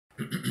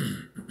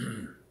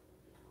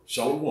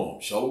Shalom,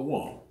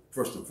 shalom.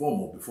 First and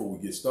foremost, before we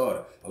get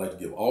started, I'd like to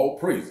give all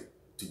praise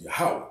to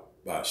Yahweh,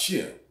 by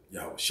Hashem,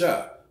 Yahweh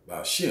Shai, by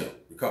Hashem,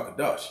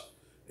 Rekakadash,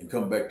 and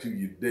come back to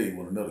you today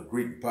with another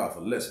great and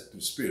powerful lesson through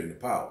the spirit and the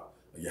power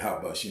of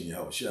Yahweh, by Hashem,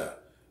 Yahweh Shai.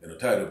 And the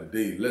title of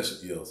today's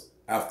lesson is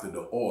After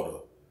the Order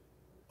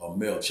of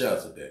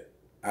Melchisedec.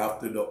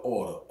 After the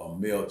Order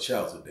of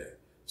Melchisedec.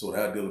 So the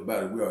idea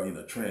about it, we are in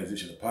a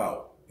transition of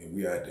power, and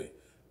we are at the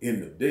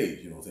end of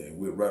days, you know what I'm saying?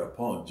 We're right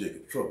upon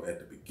Jacob's trouble, at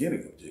the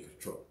beginning of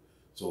Jacob's trouble.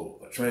 So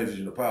a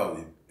transition of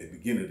power is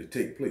beginning to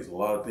take place. A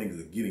lot of things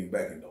are getting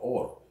back into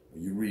order.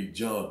 When you read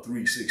John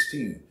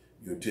 3:16,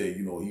 you'll tell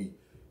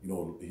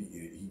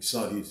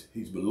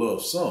his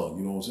beloved son,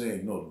 you know what I'm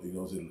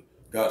saying?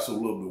 God so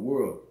loved the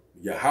world,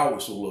 Yahweh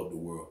so loved the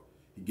world,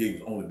 he gave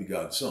his only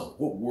begotten son.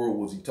 What world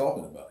was he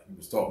talking about? He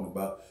was talking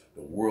about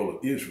the world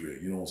of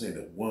Israel, you know what I'm saying?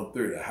 The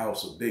 1/3, the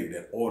house of David,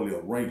 that orderly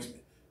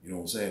arrangement, you know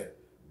what I'm saying?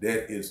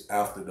 That is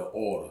after the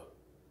order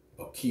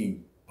of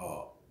King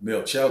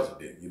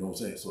Melchizedek, you know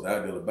what I'm saying? So the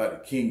idea about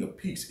the King of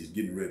Peace is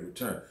getting ready to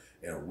return,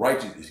 and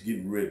righteousness is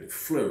getting ready to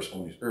flourish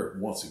on this earth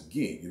once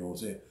again, you know what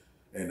I'm saying?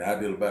 And the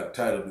idea about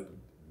the title of the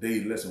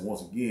day's lesson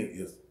once again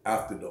is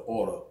After the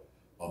Order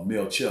of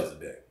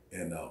Melchizedek.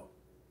 And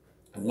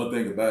one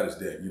thing about it is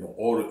that,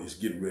 order is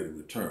getting ready to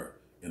return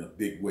in a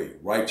big way.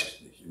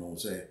 Righteousness, you know what I'm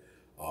saying?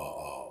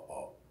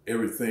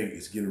 Everything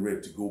is getting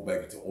ready to go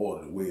back into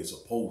order the way it's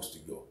supposed to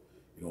go.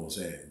 You know what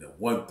I'm saying? The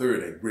 1/3,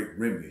 that great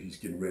remedy, he's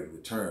getting ready to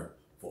return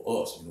for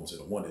us, you know what I'm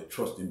saying? The one that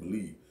trusts and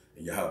believe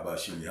in Yahweh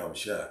Bashim, Yahweh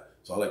Shai.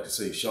 So I like to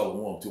say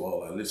shalom to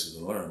all our listeners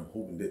and learners. I'm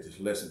hoping that this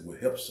lesson will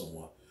help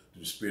someone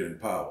through the spirit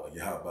and power of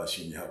Yahweh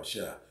Bashim, Yahweh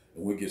Shai.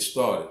 And we'll get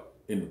started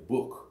in the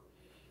book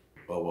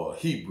of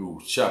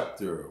Hebrews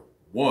chapter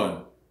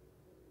 1,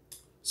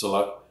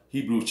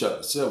 Hebrews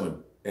chapter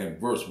 7 and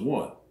verse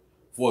 1.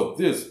 For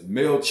this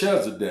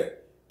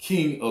Melchizedek,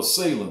 king of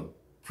Salem,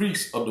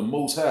 priest of the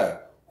Most High,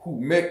 who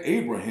met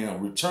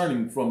Abraham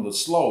returning from the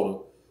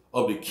slaughter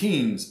of the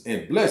kings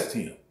and blessed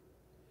him.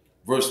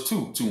 Verse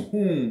 2, to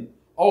whom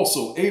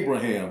also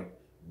Abraham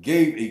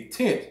gave a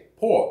tenth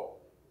part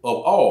of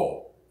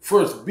all,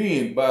 first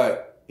being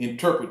by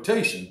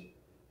interpretation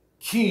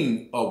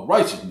king of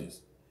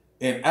righteousness,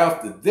 and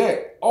after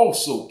that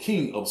also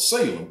king of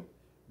Salem,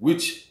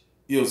 which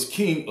is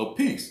king of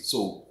peace.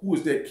 So who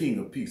is that king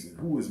of peace? And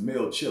who is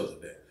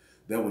Melchizedek?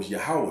 That was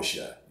Yahweh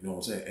Shai, you know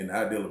what I'm saying? And the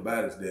idea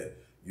about it is that,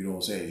 you know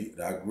what I'm saying,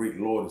 our great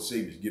Lord and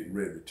Savior is getting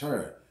ready to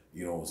return.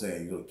 You know what I'm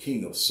saying? You're the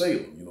king of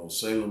Salem. You know,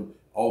 Salem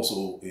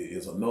also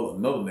is another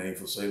name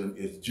for Salem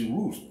is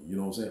Jerusalem. You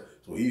know what I'm saying?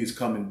 So he is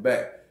coming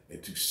back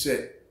and to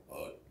set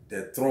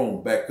that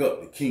throne back up,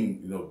 the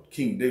king,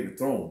 King David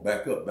throne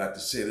back to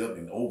set up,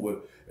 and over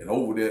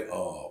that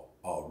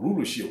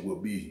rulership will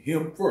be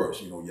him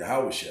first.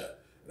 Yahweh Shai.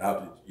 And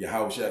after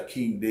Yahweh Shai,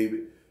 King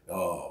David,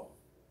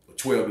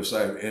 12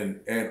 disciples,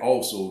 and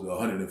also the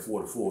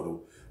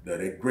 144.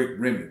 That great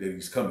remnant that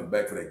he's coming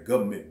back for, that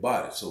government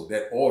body. So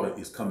that order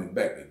is coming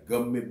back. The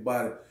government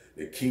body,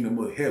 the kingdom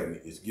of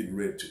heaven is getting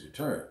ready to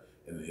return.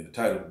 And the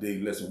title of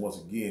today's lesson, once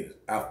again, is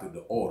After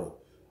the Order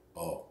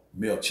of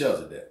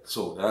Melchizedek.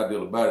 So the idea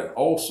about it,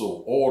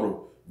 also order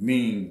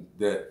means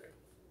that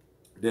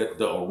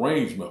the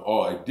arrangement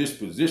or a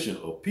disposition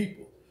of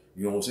people,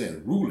 you know what I'm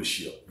saying,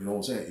 rulership, you know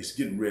what I'm saying, it's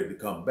getting ready to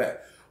come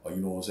back. You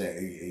know what I'm saying,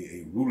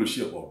 a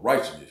rulership of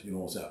righteousness, you know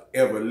what I'm saying,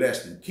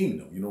 everlasting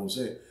kingdom, you know what I'm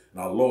saying.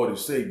 And our Lord and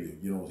Savior,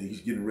 you know,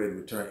 he's getting ready to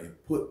return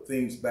and put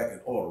things back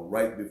in order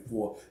right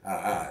before our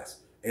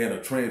eyes. And a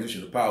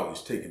transition of power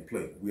is taking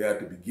place. We are at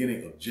the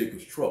beginning of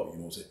Jacob's trouble, you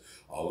know what I'm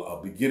saying? A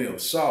beginning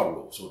of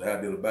sorrow. So the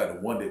idea about the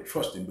one that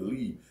trusts and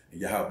believes in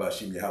Yahweh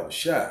Bashim, Yahweh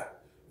Shai,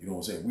 you know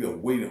what I'm saying? We are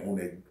waiting on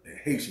that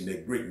hastening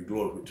that great and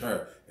glorious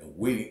return, and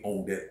waiting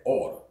on that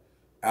order.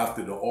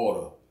 After the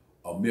order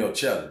of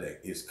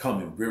Melchizedek is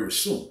coming very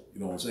soon. You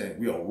know what I'm saying?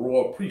 We are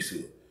royal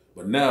priesthood.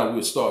 But now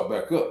we'll start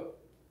back up.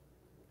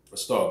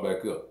 Let's start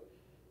back up.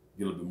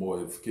 Get a little bit more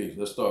edification.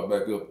 Let's start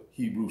back up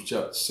Hebrews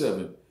chapter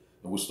 7, and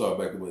we'll start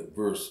back up at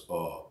verse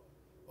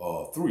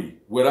 3.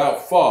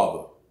 Without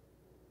father,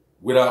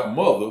 without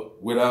mother,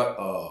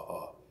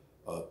 without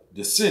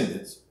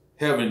descendants,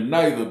 having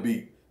neither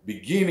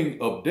beginning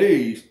of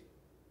days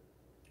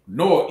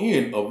nor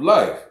end of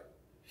life,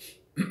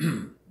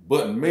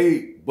 but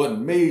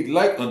made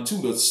like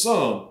unto the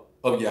Son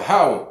of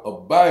Yahweh,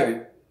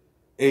 abided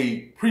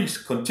a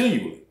priest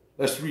continually.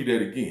 Let's read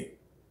that again.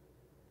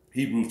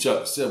 Hebrews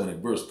chapter 7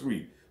 and verse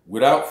 3.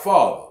 Without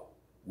father,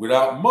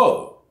 without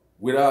mother,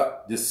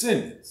 without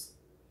descendants,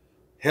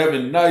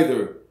 having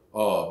neither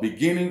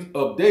beginning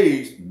of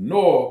days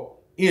nor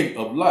end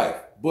of life,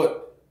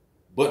 but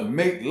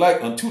make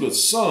like unto the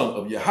Son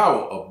of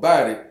Yahweh,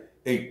 abided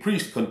a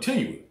priest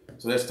continually.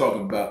 So that's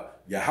talking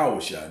about Yahweh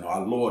Shai,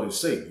 our Lord and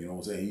Savior. You know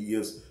what I'm saying? He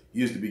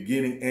is the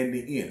beginning and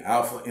the end,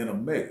 Alpha and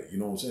Omega. You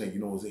know what I'm saying? You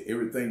know what I'm saying?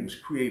 Everything was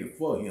created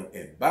for him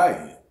and by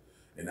him.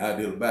 And the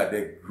idea about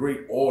that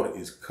great order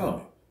is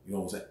coming. You know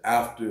what I'm saying?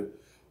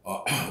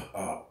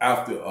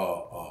 After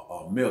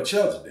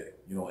Melchizedek.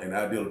 And the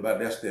idea about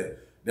that's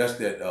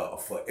that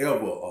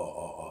forever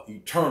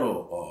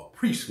eternal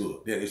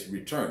priesthood that is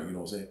returning, you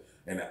know what I'm saying?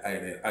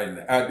 And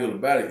the ideal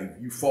about it,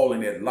 if you fall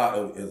in that lot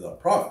as a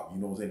prophet,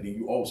 you know what I'm saying, then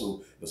you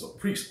also, as a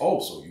priest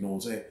also, you know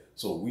what I'm saying?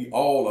 So we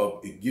all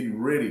are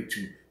getting ready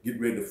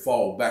to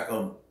fall back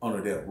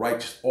under that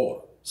righteous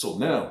order. So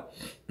now,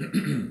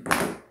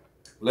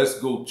 let's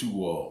go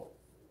to,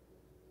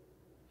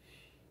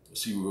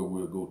 let's see where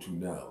we'll go to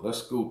now.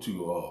 Let's go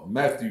to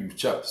Matthew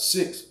chapter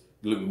 6,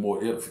 a little bit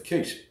more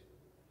edification.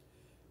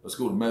 Let's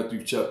go to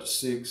Matthew chapter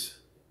 6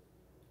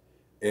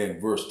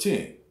 and verse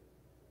 10.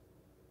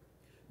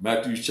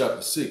 Matthew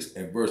chapter 6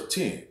 and verse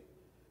 10.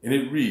 And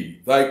it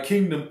reads, Thy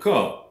kingdom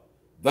come,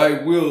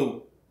 thy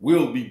will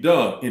be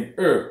done in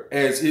earth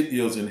as it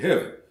is in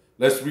heaven.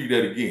 Let's read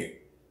that again.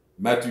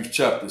 Matthew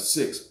chapter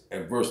 6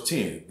 and verse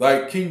 10.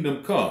 Thy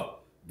kingdom come,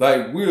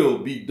 thy will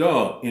be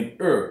done in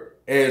earth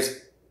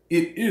as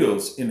it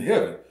is in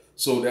heaven.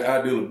 So the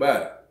ideal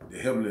about it, the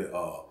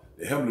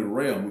heavenly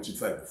realm, which in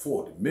fact the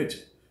fourth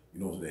dimension, you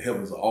know, the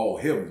heavens are all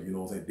heavens, you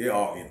know what I'm saying? They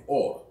are in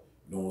order.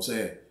 You know what I'm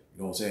saying?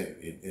 You know what I'm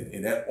saying?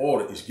 And that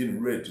order is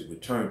getting ready to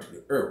return to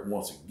the earth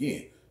once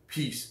again.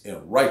 Peace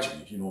and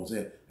righteousness, you know what I'm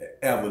saying? That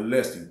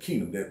everlasting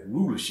kingdom, that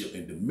rulership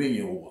and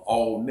dominion over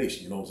all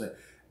nations, you know what I'm saying?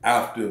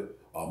 After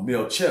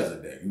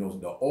Melchizedek, you know,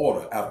 the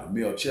order after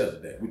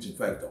Melchizedek, which in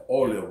fact the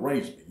orderly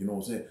arrangement, you know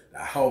what I'm saying? The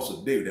house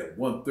of David, that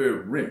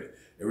 1/3 remnant,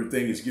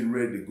 everything is getting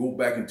ready to go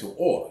back into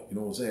order, you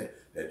know what I'm saying?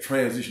 That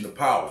transition of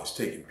power is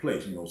taking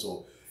place, you know,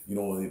 so, you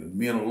know, the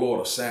men of the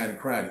Lord are signing and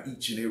crying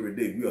each and every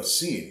day. We are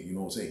seeing it, you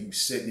know what I'm saying?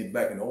 He's setting it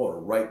back in order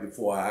right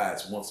before our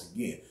eyes once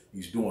again.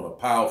 He's doing a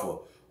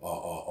powerful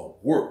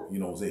work, you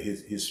know what I'm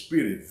saying? His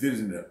spirit is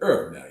visiting the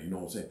earth now, you know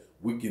what I'm saying?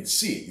 We can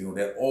see it, you know,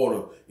 that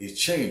order is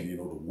changing, you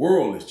know, the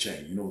world is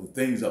changing, you know, the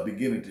things are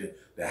beginning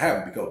to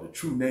happen because the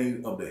true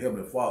name of the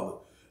Heavenly Father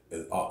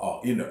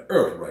are in the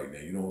earth right now,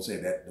 you know what I'm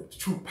saying? That the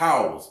true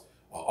powers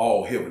are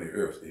all heaven and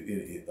earth,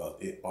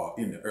 are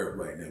in the earth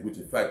right now, which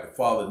in fact the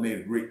Father's name,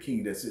 the great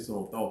King that sits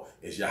on the throne,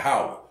 is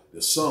Yahweh.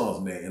 The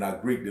Son's name and our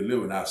great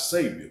deliverer and our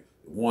Savior,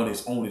 the one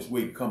that's on his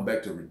way to come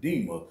back to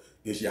redeem us,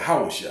 is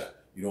Yahushua.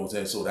 You know what I'm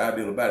saying? So the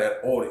idea about that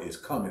order is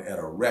coming at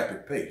a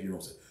rapid pace. You know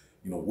what I'm saying?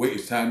 You know,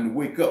 it's time to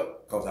wake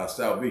up because our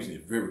salvation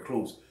is very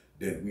close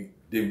than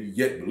we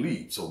yet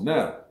believe. So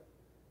now,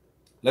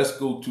 let's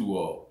go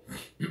to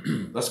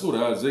let's go to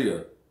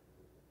Isaiah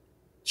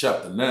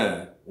chapter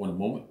 9. One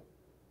moment.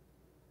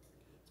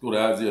 Let's go to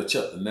Isaiah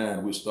chapter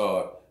 9. We'll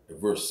start at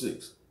verse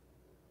 6.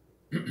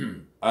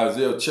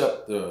 Isaiah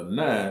chapter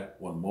 9.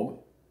 One moment.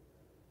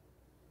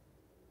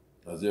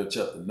 Isaiah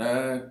chapter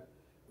 9.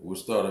 We'll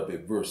start up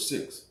at verse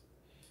 6.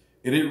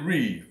 And it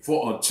reads,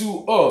 For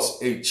unto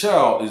us a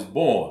child is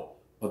born,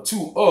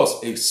 unto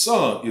us a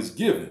son is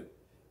given,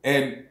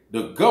 and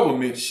the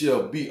government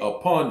shall be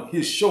upon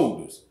his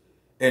shoulders,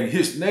 and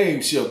his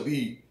name shall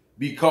be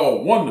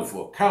called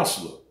Wonderful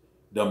Counselor,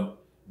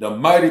 the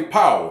Mighty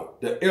Power,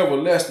 the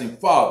Everlasting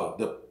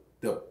Father,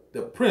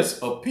 the Prince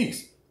of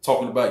Peace,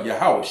 talking about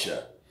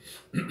Yahushua,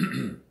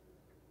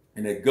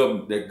 and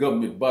that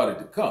government body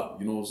to come,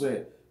 you know what I'm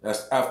saying?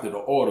 That's after the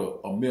order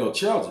of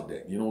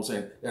Melchizedek. You know what I'm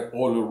saying? That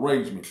order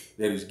arrangement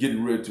that is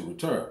getting ready to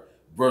return.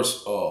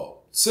 Verse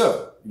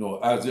 7, you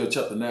know, Isaiah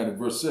chapter 9 and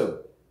verse 7.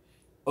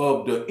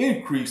 Of the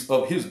increase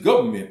of his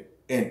government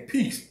and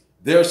peace,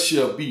 there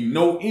shall be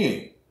no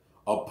end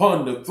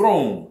upon the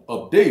throne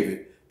of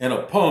David and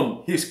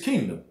upon his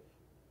kingdom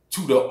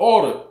to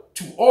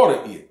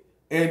order it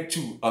and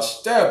to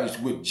establish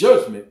with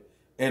judgment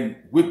and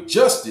with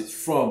justice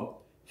from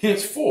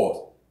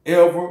henceforth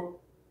ever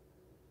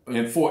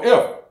and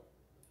forever.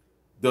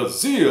 The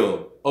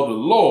zeal of the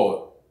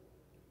Lord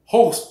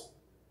hosts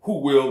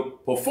who will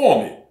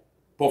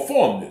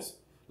perform this.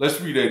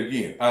 Let's read that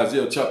again.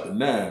 Isaiah chapter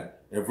 9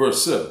 and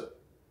verse 7.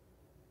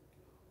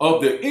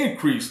 Of the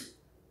increase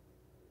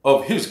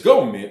of his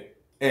government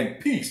and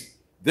peace,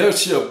 there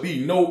shall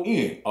be no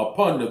end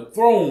upon the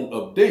throne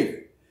of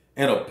David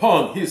and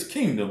upon his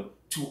kingdom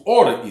to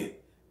order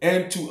it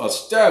and to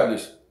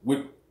establish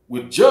with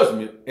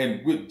judgment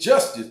and with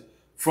justice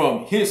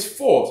from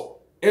henceforth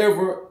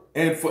ever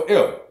and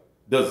forever.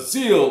 The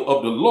zeal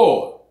of the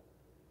Lord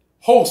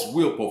hosts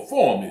will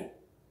perform it.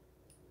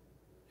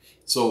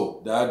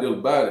 So the idea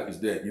about it is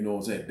that, you know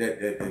what I'm saying,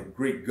 that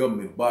great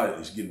government body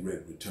is getting ready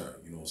to return.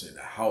 You know what I'm saying?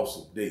 The house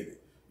of David.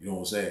 You know what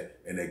I'm saying?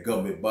 And that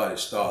government body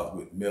starts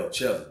with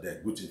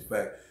Melchizedek, which in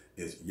fact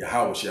is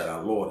Yahushua,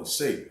 our Lord and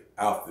Savior.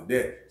 After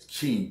that, it's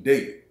King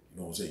David. You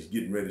know what I'm saying? He's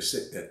getting ready to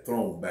set that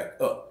throne back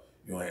up.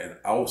 You know, and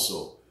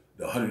also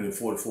the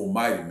 144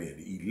 mighty men,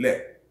 the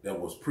elect that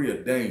was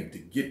preordained to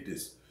get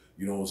this.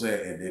 You know what I'm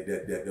saying?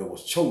 And that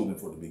was chosen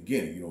from the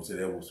beginning. You know what I'm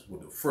saying? That was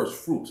with the first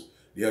fruits.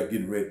 They are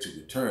getting ready to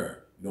return.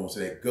 You know what I'm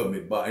saying? That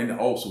government body. And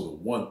also the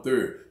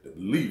 1/3, the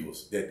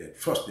believers that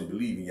trust and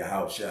believe in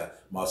Yahushua.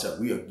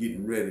 We are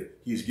getting ready.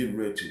 He's getting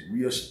ready to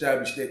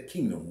reestablish that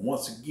kingdom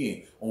once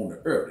again on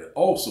the earth. And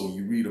also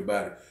you read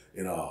about it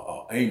in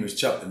Amos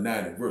chapter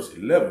 9 and verse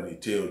 11,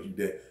 it tells you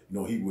that, you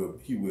know, he will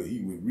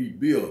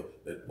rebuild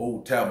the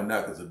old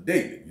tabernacles of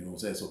David. You know what I'm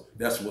saying? So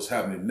that's what's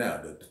happening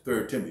now. The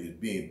third temple is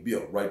being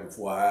built right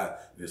before our eyes.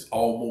 It's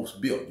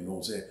almost built. You know what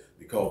I'm saying?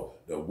 Because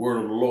the word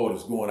of the Lord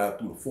is going out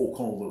through the four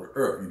corners of the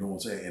earth. You know what I'm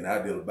saying? And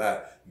I deal about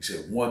it. He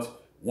said once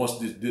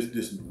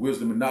this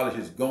wisdom and knowledge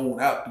has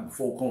gone out through the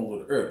four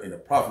corners of the earth, and the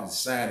prophets is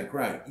sighing and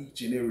crying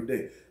each and every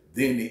day,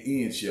 then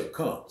the end shall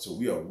come. So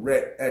we are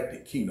right at the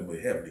kingdom of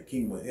heaven. The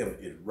kingdom of heaven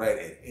is right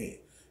at hand.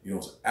 You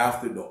know, so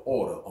after the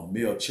order of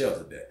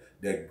Melchizedek,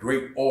 that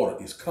great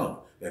order is coming.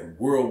 That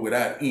world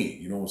without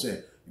end. You know what I'm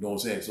saying? You know what I'm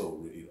saying?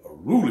 So a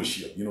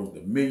rulership, you know,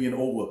 dominion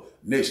over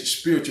nations,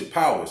 spiritual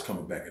power is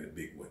coming back in a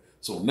big way.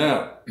 So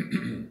now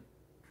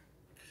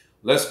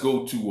let's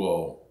go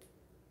to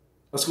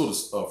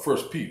 1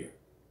 Peter.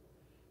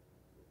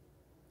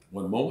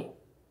 One moment.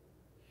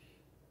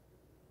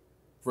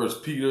 1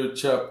 Peter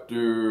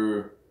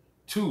chapter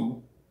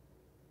 2,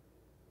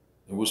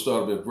 and we'll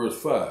start at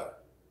verse 5.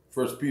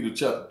 1 Peter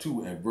chapter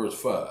 2 and verse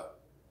 5.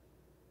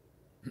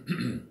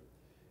 And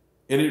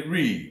it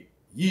reads,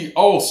 ye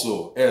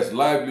also as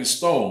lively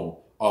stone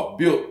are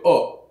built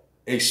up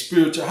a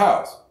spiritual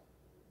house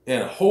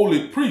and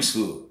holy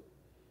priesthood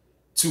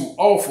to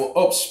offer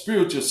up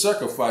spiritual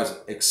sacrifices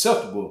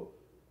acceptable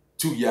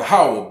to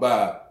Yahweh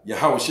by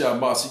Yahweh Shah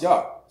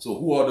Mashiach. So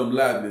who are them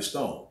lively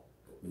stones?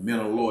 The men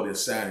of the Lord that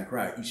sign and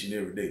cry each and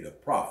every day, the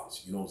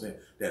prophets, you know what I'm saying?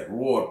 That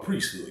royal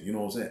priesthood, you know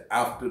what I'm saying?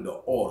 After the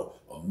order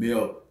of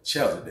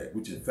Melchizedek,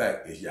 which in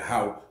fact is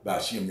Yahweh by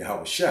Hashem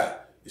Yahweh Shah,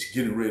 is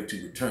getting ready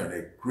to return.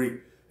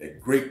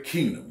 That great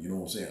kingdom, you know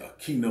what I'm saying? A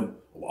kingdom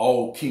of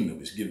all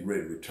kingdoms is getting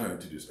ready to return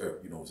to this earth,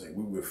 you know what I'm saying?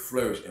 We will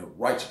flourish in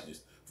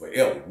righteousness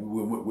forever.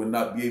 We will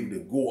not be able to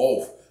go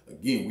off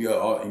again. We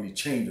are in the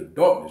chains of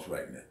darkness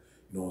right now.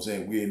 You know what I'm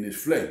saying? We're in this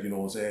flesh, you know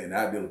what I'm saying? And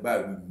I deal about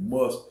it. We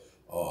must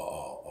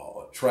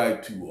try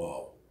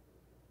to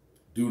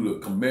do the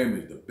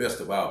commandments the best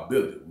of our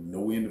ability. We know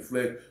we're in the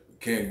flesh. We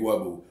can't go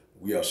out, but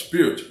we are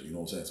spiritual, you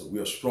know what I'm saying? So we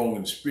are strong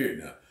in the spirit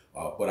now.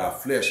 But our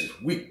flesh is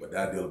weak. But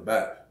I deal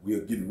about it. We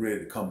are getting ready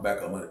to come back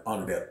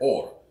under that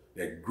order.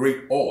 That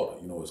great order,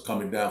 you know, is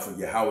coming down from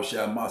Yahweh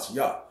Shah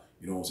Mashiach.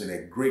 You know what I'm saying?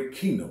 That great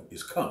kingdom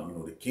is coming. You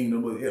know, the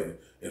kingdom of heaven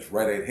is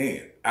right at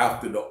hand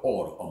after the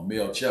order of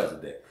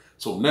Melchizedek.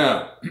 So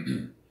now,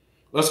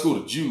 let's go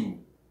to Jude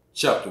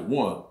chapter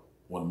 1.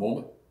 One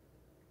moment.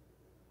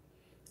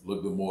 A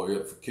little bit more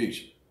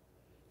edification.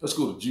 Let's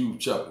go to Jude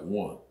chapter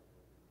 1.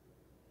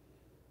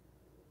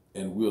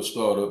 And we'll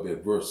start up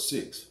at verse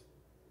 6.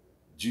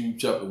 Jude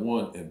chapter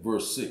 1 and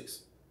verse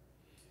 6.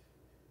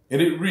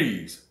 And it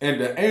reads,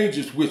 and the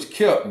angels which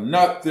kept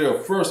not their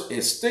first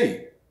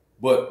estate,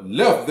 but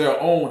left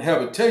their own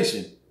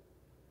habitation,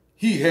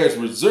 he has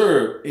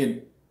reserved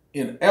in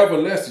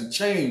everlasting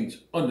change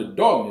under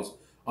darkness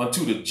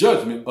unto the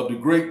judgment of the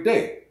great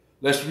day.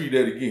 Let's read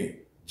that again.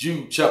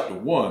 Jude chapter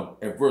 1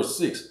 and verse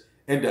 6.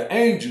 And the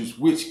angels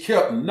which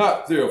kept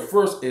not their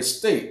first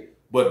estate,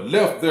 but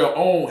left their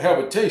own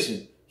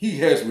habitation, he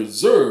has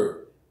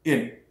reserved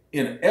in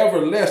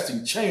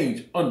everlasting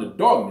change under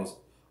darkness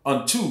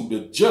unto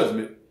the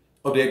judgment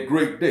of that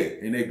great day.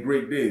 And that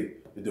great day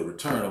is the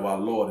return of our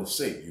Lord and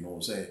Savior, you know what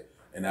I'm saying?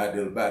 And I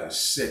deal about to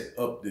set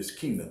up this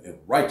kingdom in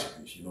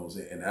righteousness, you know what I'm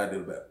saying? And I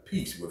deal about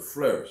peace will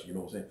flourish, you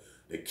know what I'm saying?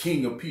 The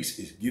King of peace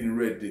is getting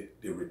ready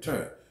to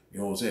return. You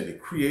know what I'm saying? The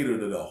creator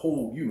of the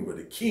whole universe,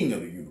 the king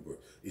of the universe,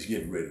 is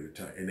getting ready to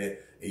return. And that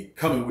he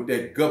coming with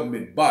that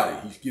government body.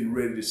 He's getting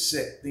ready to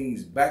set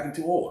things back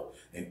into order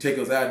and take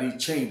us out of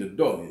these chains of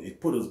darkness.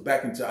 It put us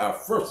back into our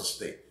first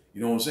estate.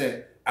 You know what I'm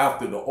saying?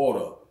 After the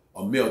order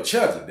of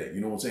Melchizedek, you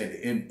know what I'm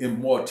saying? The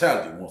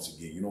immortality once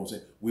again, you know what I'm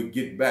saying? We'll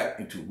get back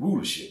into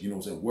rulership, you know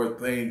what I'm saying? Where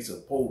things are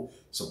supposed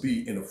to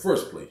be in the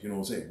first place, you know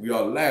what I'm saying? We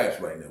are last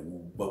right now,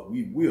 but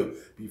we will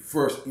be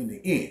first in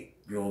the end.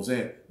 You know what I'm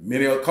saying?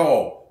 Many are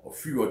called, a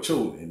few are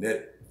chosen. And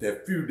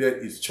that few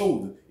that is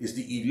chosen is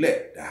the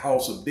elect, the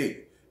house of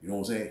David. You know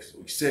what I'm saying?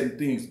 So he's setting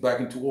things back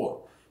into order.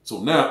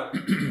 So now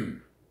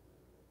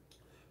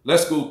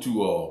let's go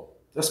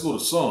to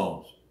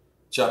Psalms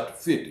chapter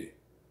 50.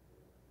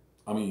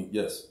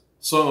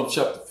 Psalms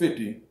chapter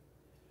 50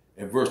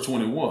 and verse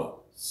 21.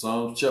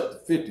 Psalms chapter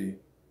 50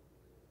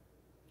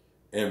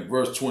 and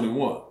verse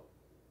 21.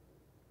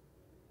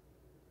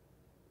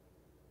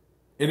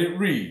 And it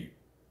reads,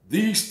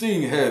 these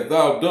things hast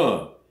thou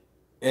done,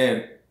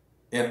 and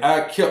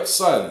I kept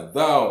silent.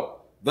 Thou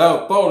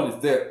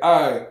thoughtest that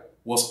I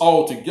was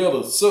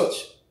altogether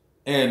such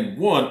an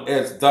one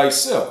as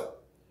thyself,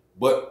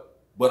 but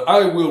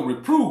I will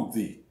reprove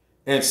thee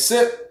and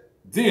set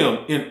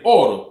them in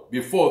order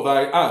before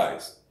thy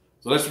eyes.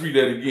 So let's read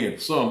that again.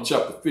 Psalm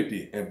chapter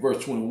 50 and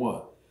verse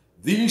 21.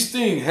 These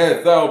things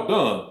hast thou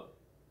done,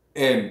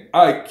 and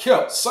I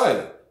kept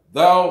silent.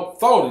 Thou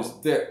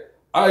thoughtest that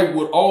I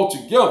would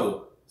altogether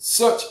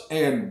such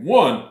an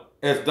one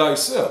as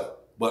thyself,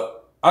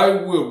 but I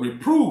will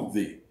reprove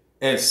thee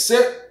and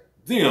set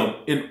them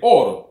in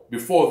order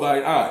before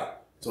thine eye.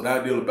 So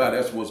that deal about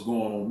that's what's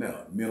going on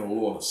now. Men of the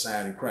Lord are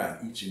signing and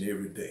crying each and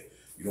every day.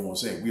 You know what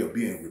I'm saying? We are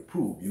being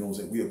reproved. You know what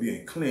I'm saying? We are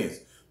being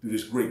cleansed through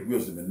this great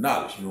wisdom and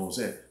knowledge. You know what I'm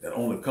saying? That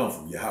only comes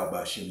from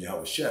Yahweh Shem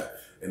Yahweh Shai.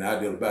 And the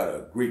idea about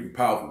a great and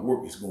powerful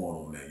work is going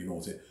on there. You know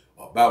what I'm saying?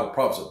 Bible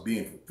prophecies are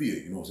being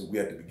fulfilled. You know what I'm saying? We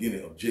at the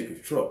beginning of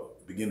Jacob's trouble,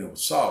 the beginning of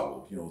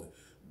sorrow. You know what I'm saying?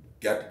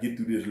 Got to get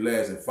through this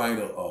last and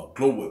final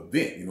global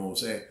event. You know what I'm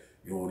saying?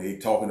 You know, they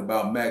talking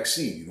about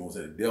Maxine. You know what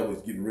I'm saying? The devil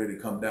is getting ready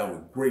to come down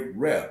with great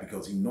wrath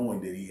because he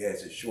knowing that he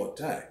has a short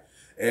time.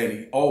 And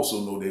he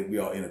also know that we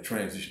are in a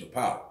transition of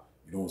power.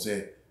 You know what I'm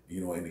saying?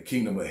 You know, and the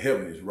kingdom of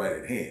heaven is right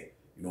at hand.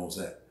 You know what I'm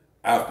saying?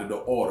 After the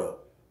order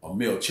of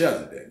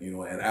Melchizedek, you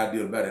know, and the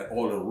idea about that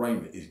order of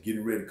arraignment is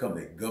getting ready to come.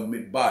 That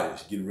government body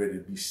is getting ready to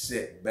be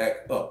set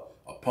back up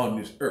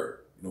upon this earth.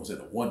 You know what I'm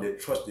saying? The one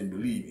that trusts and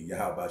believes in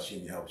Yahweh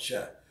Shem Yahweh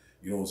Shai.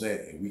 You know what I'm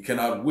saying? And we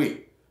cannot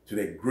wait to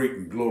that great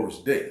and glorious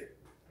day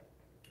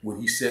when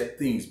he set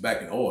things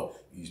back in order.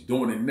 He's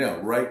doing it now,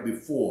 right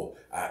before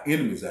our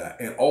enemies are,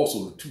 and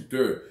also the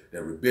 2/3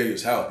 that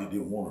rebellious house they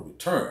didn't want to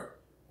return.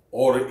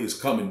 Order is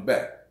coming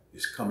back.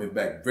 It's coming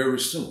back very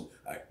soon.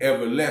 An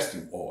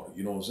everlasting order.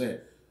 You know what I'm saying?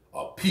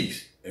 A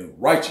peace and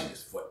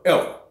righteousness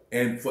forever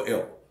and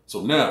forever.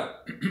 So now,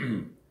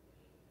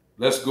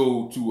 let's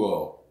go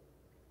to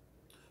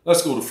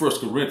 1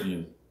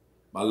 Corinthians,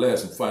 my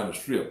last and final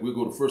strip. We'll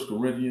go to 1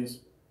 Corinthians.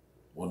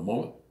 One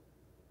moment.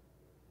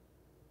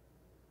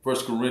 1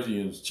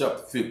 Corinthians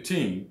chapter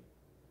 15.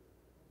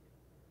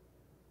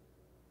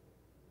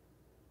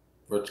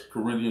 1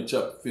 Corinthians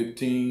chapter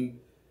 15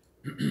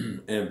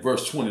 and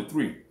verse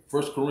 23.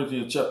 1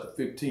 Corinthians chapter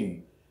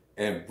 15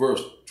 and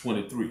verse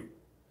 23.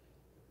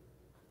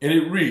 And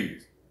it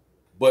reads,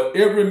 but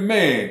every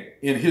man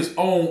in his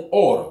own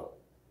order,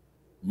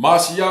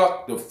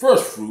 Mashiach the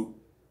first fruit,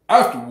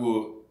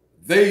 afterward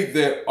they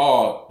that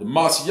are the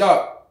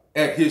Mashiach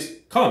at his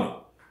coming.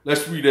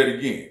 Let's read that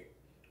again.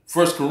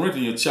 1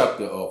 Corinthians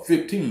chapter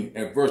 15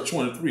 and verse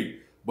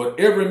 23. But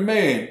every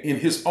man in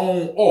his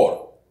own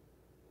order,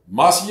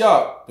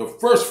 Mashiach the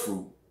first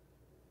fruit,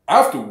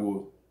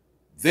 afterward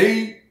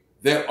they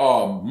that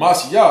are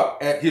Mashiach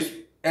at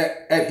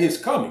his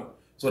coming.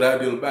 So the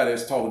idea about it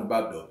is talking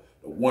about the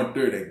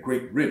 1/3, that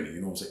great remnant.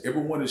 You know what I'm saying?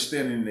 Everyone is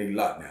standing in their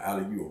lot now.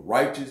 Either you are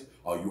righteous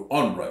or you're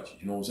unrighteous.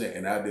 You know what I'm saying?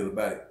 And the idea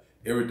about it,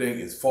 everything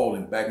is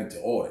falling back into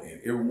order,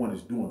 and everyone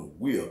is doing the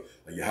will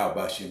of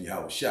Yahweh Shem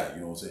Yahweh Shai.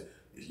 You know what I'm saying?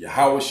 It's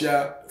Yahweh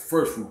Shai, the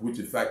first fruit, which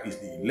in fact is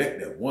the elect,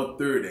 that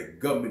 1/3, that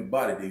government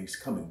body that he's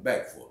coming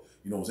back for.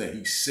 You know what I'm saying?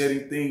 He's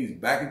setting things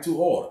back into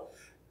order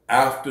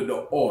after the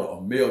order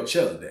of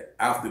Melchizedek,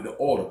 after the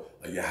order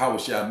of Yahweh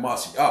Shai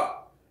Mashiach,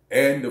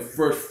 and the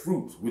first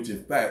fruits, which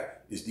in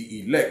fact is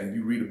the elect. And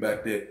you read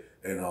about that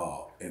in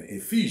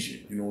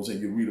Ephesians. You know what I'm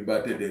saying? You read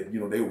about that you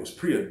know, they was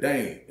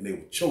preordained and they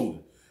were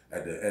chosen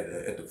at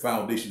the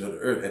foundation of the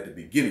earth at the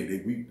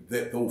beginning.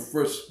 That those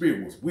first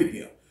spirit was with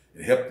him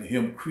and helped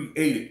him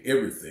created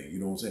everything. You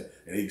know what I'm saying?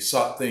 And he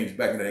sought things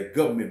back, and that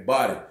government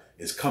body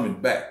is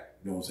coming back.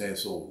 You know what I'm saying?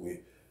 So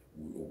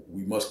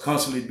we must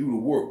constantly do the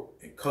work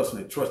and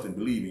constantly trust and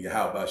believe in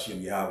Yahweh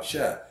Shem Yahweh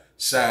Shai.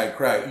 Sigh and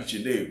cry each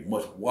and day. We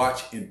must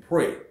watch and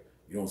pray.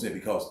 You know what I'm saying?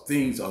 Because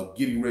things are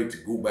getting ready to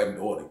go back into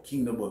order. The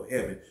kingdom of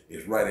heaven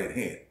is right at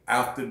hand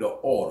after the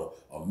order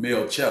of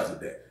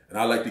Melchizedek. And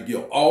I like to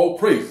give all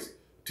praise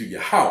to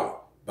Yahweh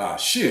by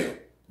Shem,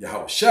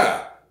 Yahweh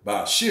Shai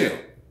by Shem,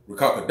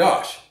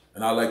 Rakakadash.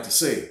 And I like to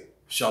say,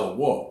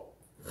 Shalom.